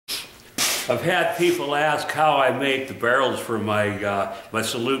I've had people ask how I make the barrels for my my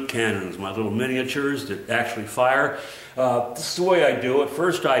salute cannons, my little miniatures that actually fire. This is the way I do it.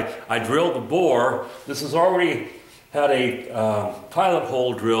 First I drill the bore. This has already had a pilot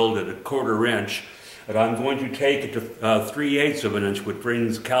hole drilled at 1/4 inch, and I'm going to take it to 3/8 of an inch, which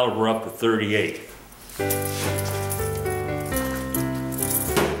brings the caliber up to 38.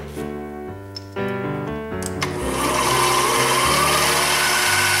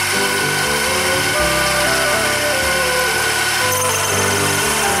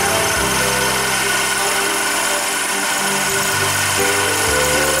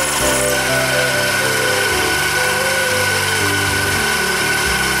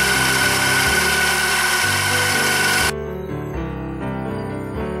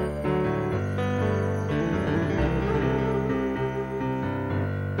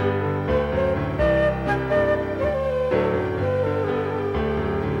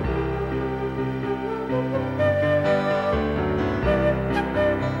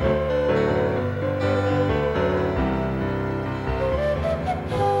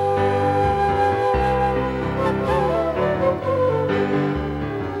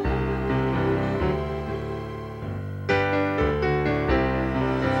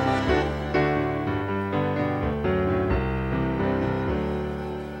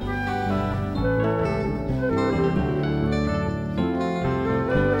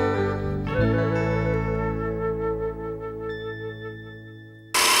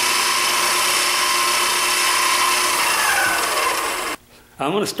 I'm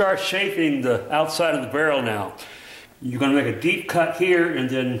going to start shaping the outside of the barrel now. You're going to make a deep cut here and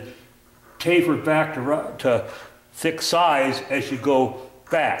then taper back to thick size as you go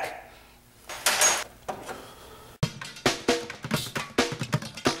back.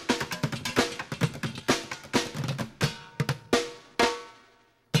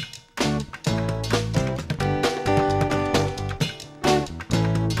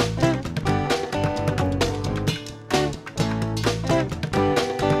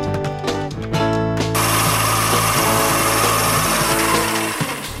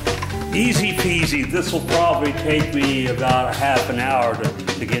 Easy peasy. This will probably take me about ½ an hour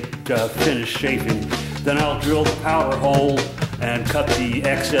to get finished shaping. Then I'll drill the powder hole and cut the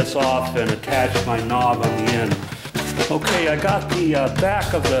excess off and attach my knob on the end. Okay, I got the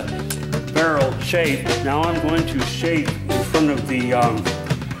back of the barrel shaped. Now I'm going to shape in front of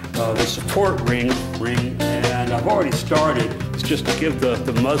the support ring, and I've already started. It's just to give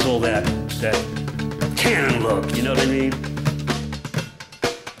the muzzle that cannon look, you know what I mean?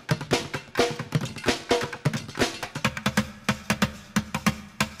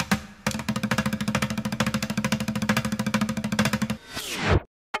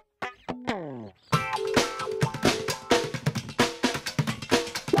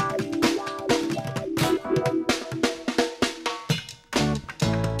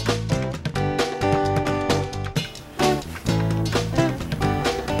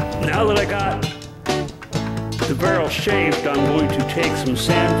 Now that I got the barrel shaped, I'm going to take some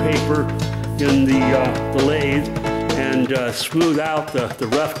sandpaper in the lathe and smooth out the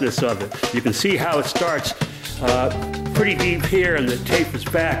roughness of it. You can see how it starts pretty deep here and it tapers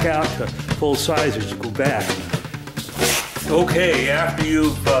back out to full size as you go back. Okay, after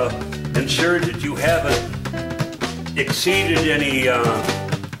you've ensured that you haven't exceeded any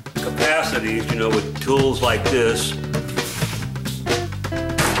capacities, you know, with tools like this,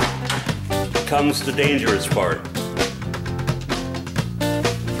 comes the dangerous part.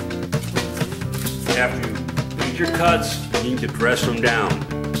 After you read your cuts, you need to press them down.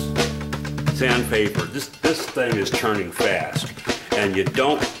 Sandpaper, this thing is turning fast, and you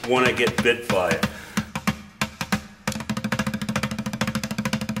don't want to get bit by it.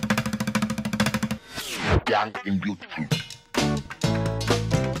 Young and beautiful.